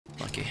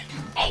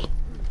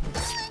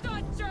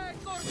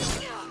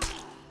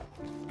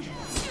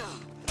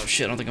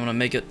shit, I don't think I'm gonna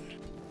make it.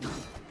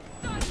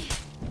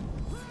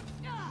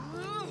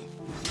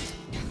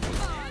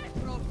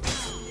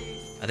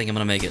 I think I'm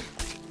gonna make it.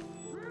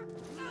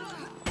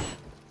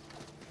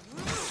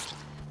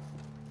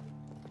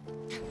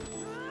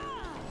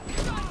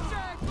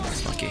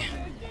 Lucky.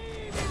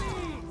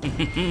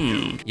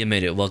 You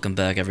made it. Welcome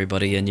back,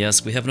 everybody. And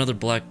yes, we have another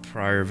Black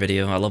Prior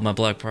video. I love my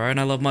Black Prior and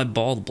I love my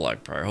bald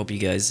Black Prior. Hope you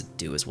guys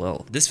do as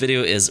well. This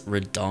video is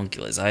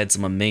redonkulous. I had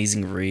some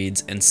amazing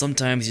reads, and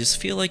sometimes you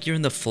just feel like you're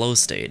in the flow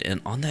state, and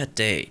on that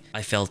day,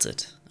 I felt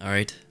it.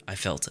 Alright? I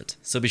felt it.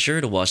 So be sure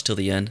to watch till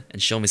the end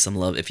and show me some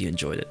love if you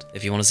enjoyed it.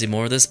 If you want to see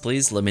more of this,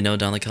 please let me know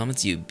down in the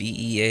comments, you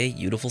BEA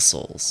beautiful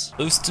souls.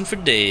 Boosting for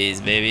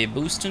days, baby.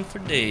 Boosting for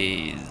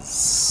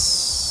days.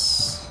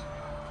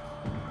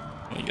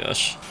 Oh my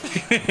gosh.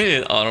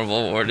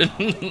 Honorable Warden.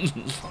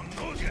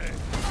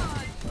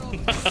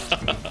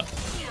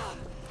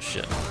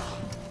 Shit.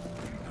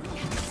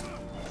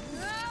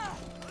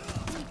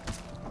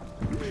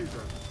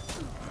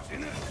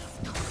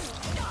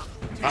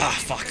 Ah,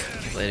 fuck.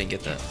 I didn't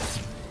get that.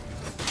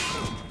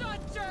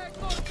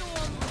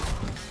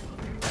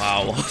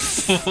 Wow.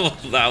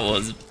 That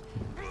was...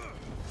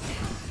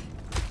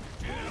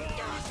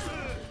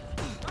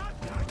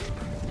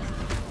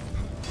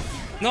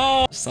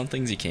 No! Some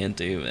things you can't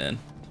do, man.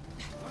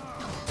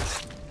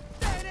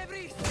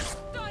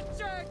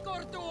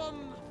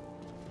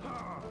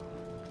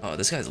 Oh,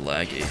 this guy's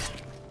laggy.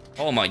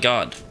 Oh my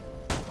god.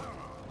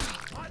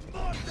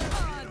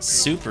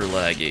 Super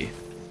laggy.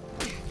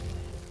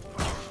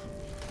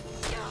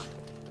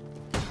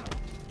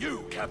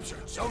 You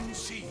captured Zone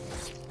C.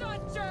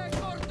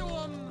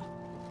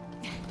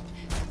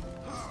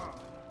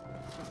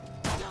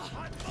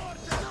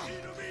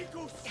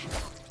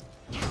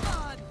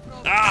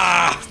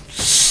 Ah!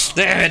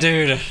 Damn it,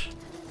 dude!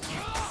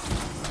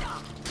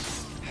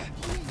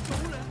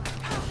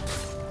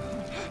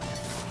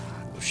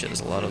 Oh shit, there's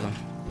a lot of them.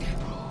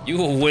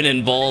 You a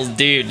winning balls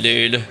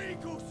dude.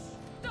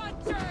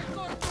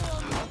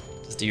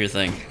 Just do your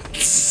thing.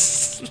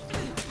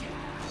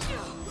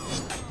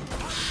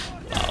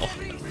 Wow.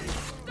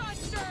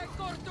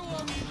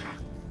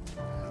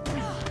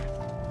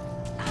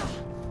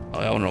 Oh,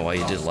 I don't know why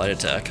you did light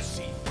attack.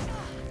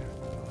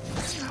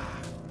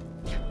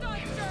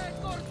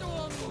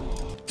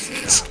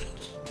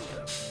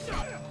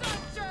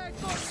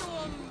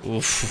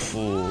 Oof.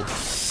 Ooh.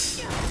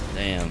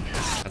 Damn.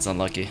 That's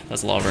unlucky.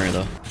 That's lava ring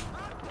though.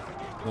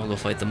 We'll go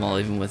fight them all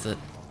even with it.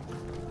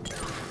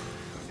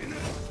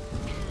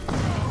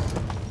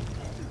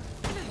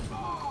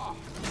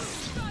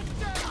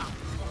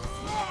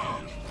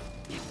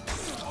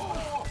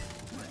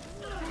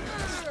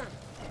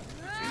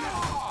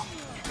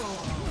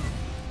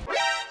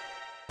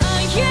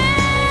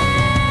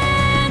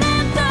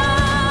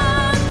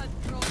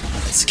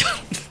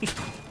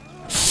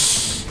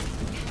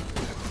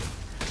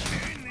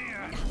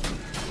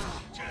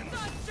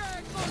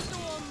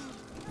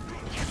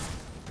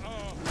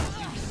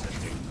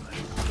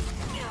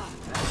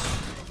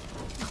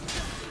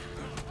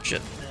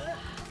 Shit.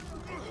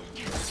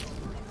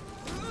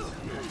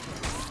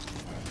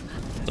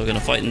 Still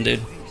gonna fightin', dude.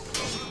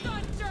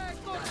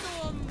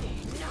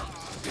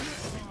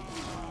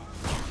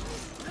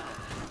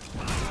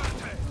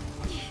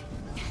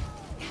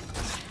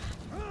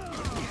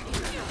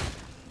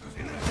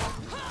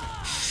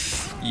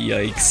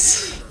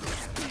 Yikes.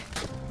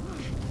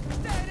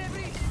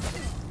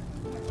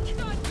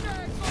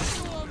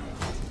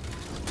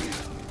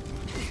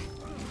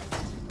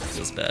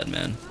 Feels bad,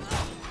 man.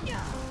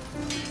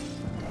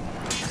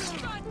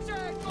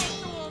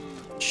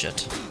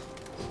 Shit.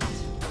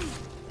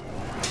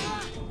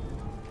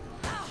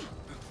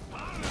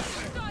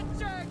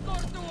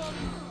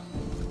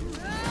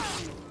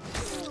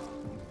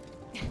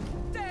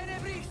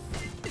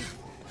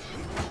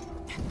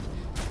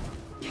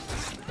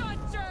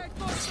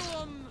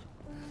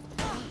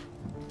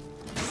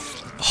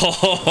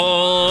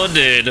 Oh,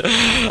 dude.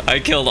 I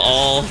killed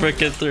all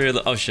freaking three of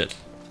the. Oh, shit.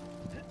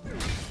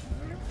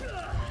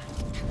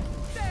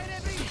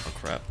 Oh,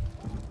 crap.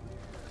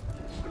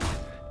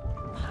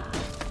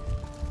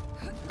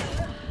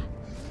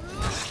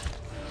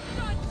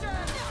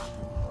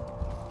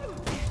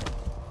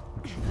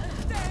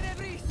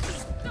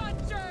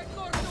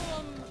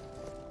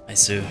 I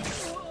sue.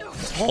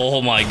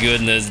 Oh my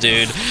goodness,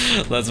 dude.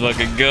 Let's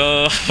fucking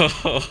go.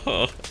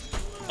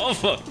 Oh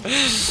fuck.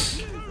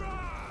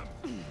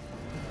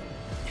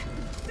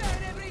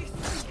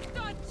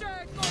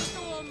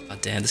 Oh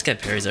damn, this guy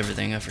parries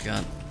everything, I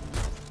forgot.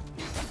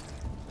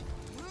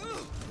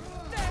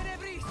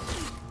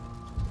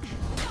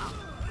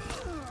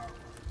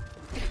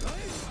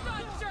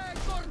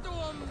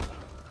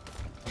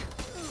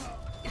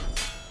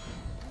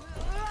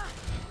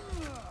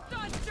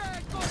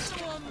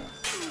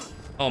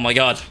 Oh my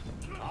god.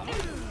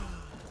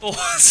 Oh,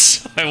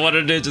 I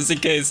wanted it just in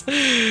case.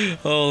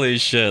 Holy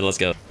shit, let's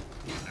go.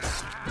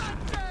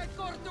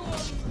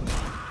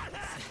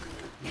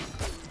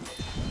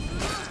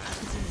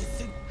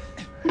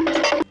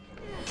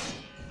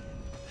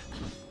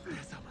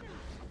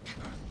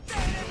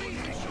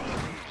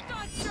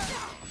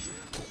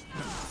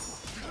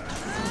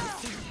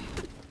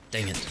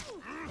 Dang it.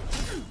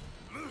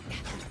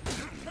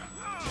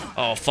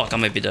 Oh fuck, I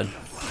might be dead.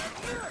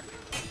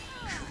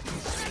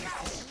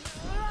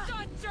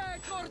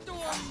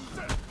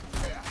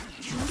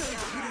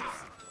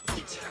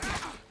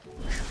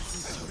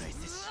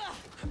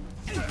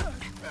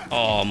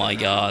 Oh my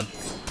god.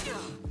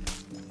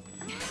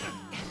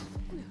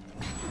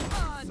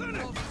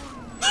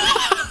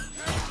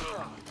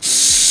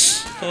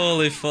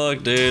 Holy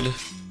fuck, dude.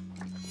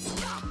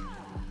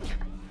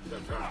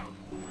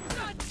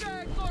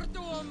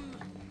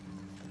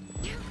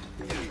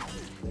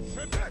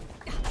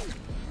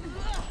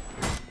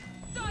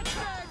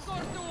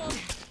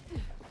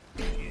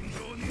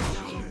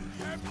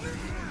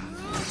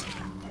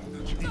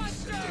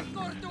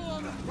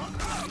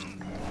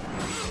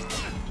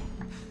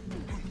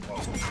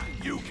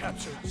 You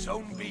captured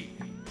Zone B.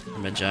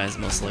 Magi is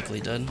most likely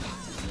dead.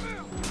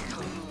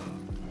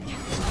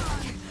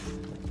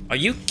 Are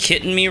you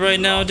kidding me right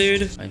now,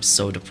 dude? I'm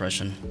so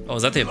depression. Oh,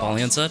 is that the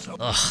Apollyon set?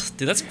 Ugh,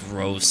 dude, that's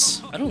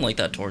gross. I don't like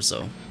that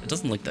torso. It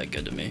doesn't look that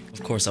good to me.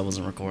 Of course I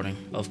wasn't recording.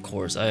 Of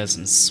course, I had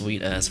some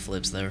sweet ass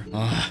flips there.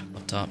 Ah,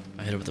 up top.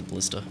 I hit it with a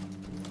ballista.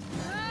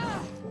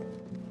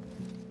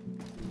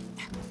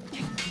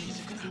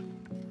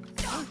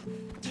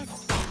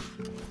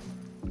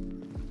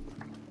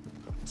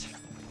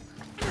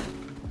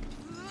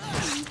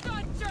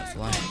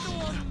 Fly.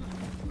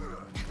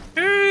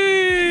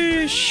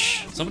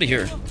 Eesh. Somebody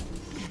here.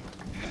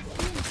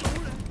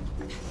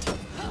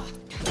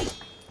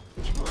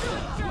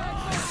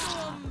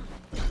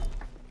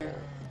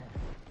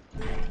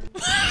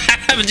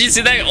 Did you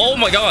see that? Oh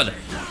my god!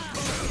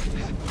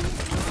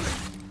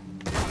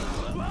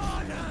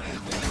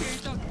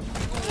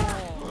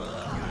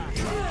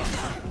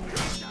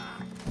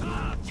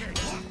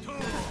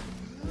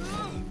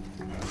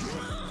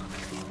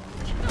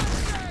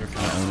 They're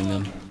kind of owning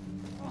them.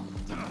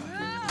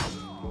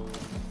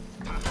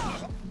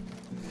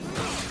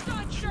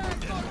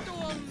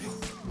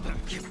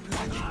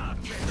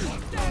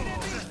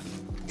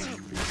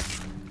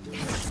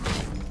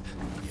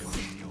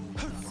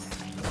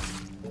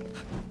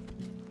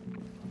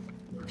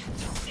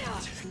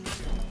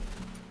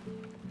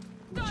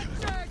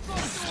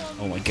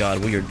 Oh my god,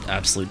 we are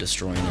absolutely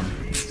destroying them.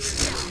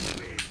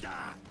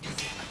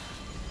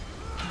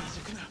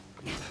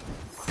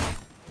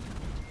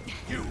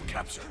 You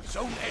captured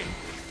Zone A.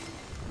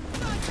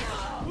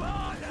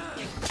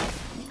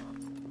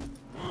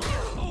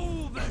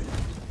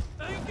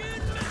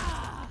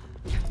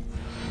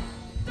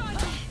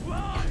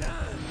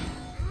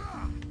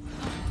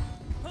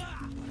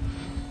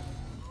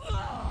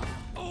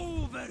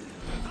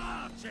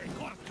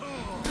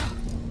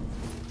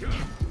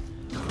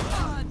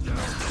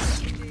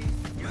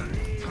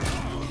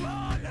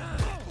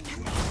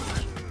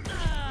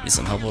 Need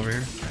some help over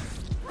here?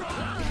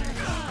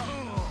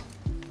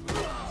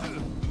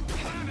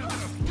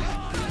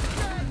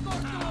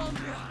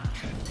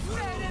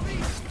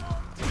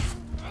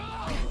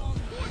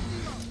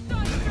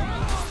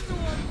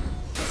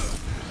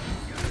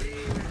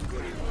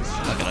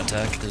 I'm not gonna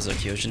attack. There's a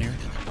Kyoshin here.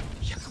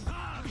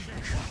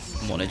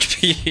 I'm 1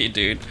 HP,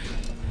 dude.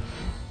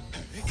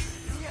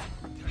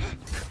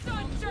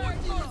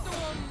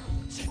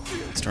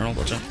 External,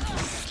 watch out.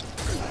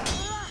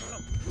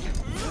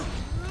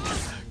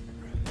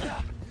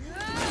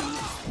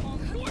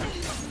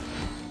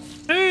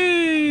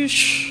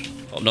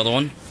 Oh, another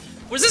one.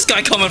 Where's this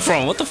guy coming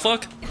from? What the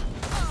fuck?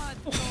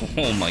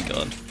 Oh my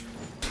god.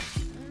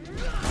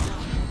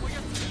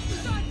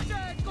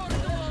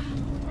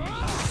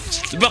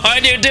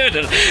 Behind you, dude!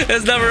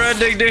 It's never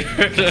ending, dude!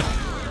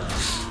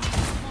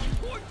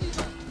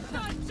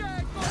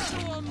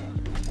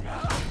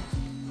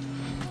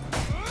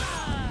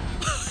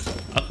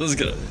 I was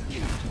gonna...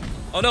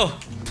 Oh no!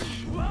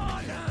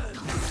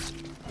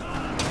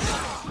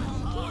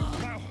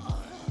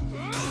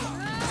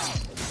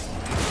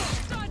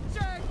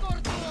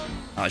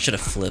 Oh, I should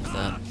have flipped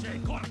that.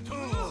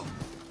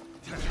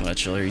 I'm gonna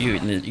chill here.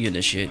 You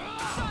initiate.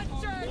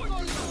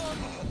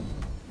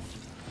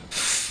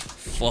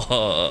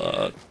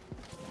 Fuck.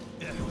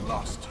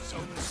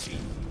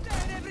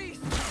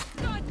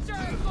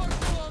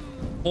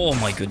 Oh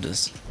my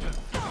goodness.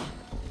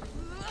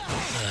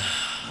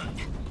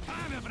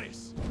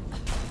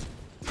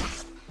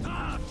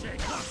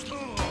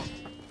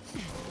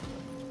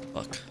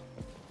 Fuck.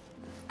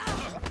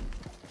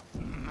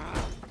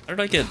 How did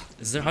I get...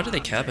 How did they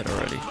cap it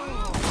already?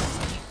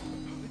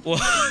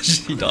 What?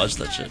 He dodged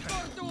that shit.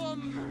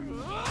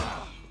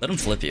 Let him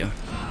flip you.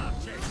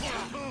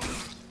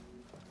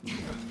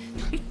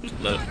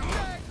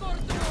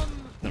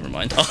 Never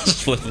mind, I'll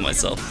just flip it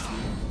myself.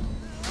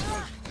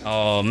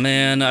 Oh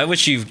man, I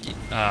wish you...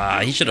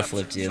 he should have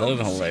flipped you. That would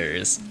have been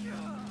hilarious.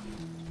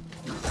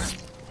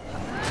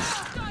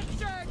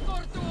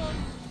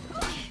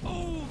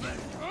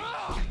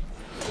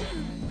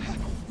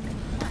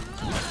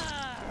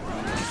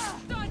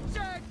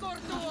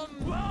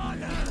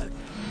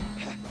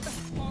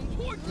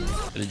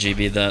 Could have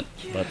GB'd that,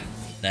 but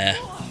nah.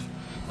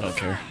 I don't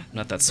care. I'm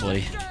not that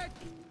sweaty.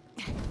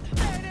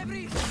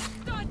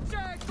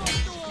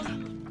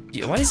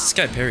 Why does this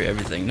guy parry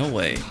everything? No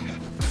way.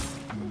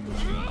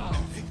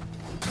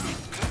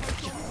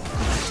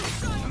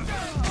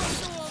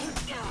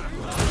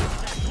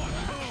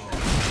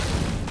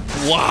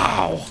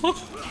 Wow!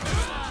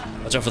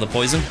 Watch out for the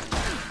poison.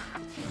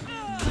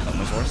 Up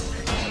my fourth.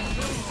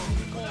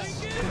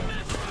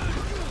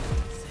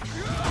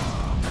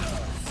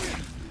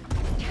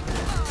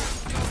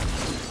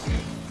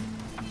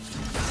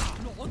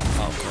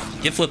 Oh,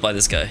 cool. Get flipped by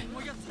this guy.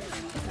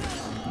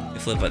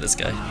 Get flipped by this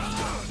guy.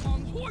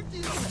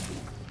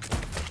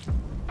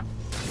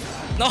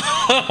 No!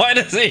 Why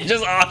does he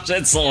just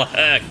option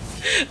select?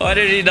 Why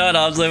did he not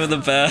option with the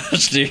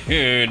bash,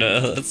 dude?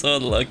 That's so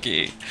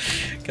unlucky.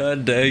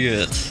 God dang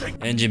it.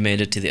 And you made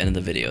it to the end of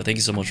the video. Thank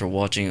you so much for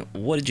watching.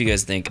 What did you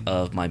guys think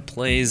of my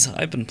plays?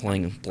 I've been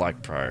playing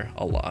Blackprior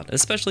a lot,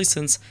 especially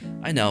since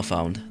I now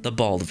found the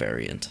bald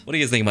variant. What do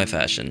you guys think of my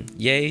fashion?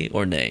 Yay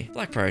or nay?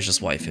 Blackprior is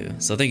just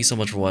waifu. So thank you so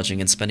much for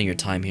watching and spending your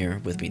time here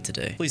with me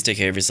today. Please take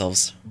care of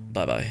yourselves.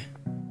 Bye bye.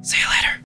 See you later.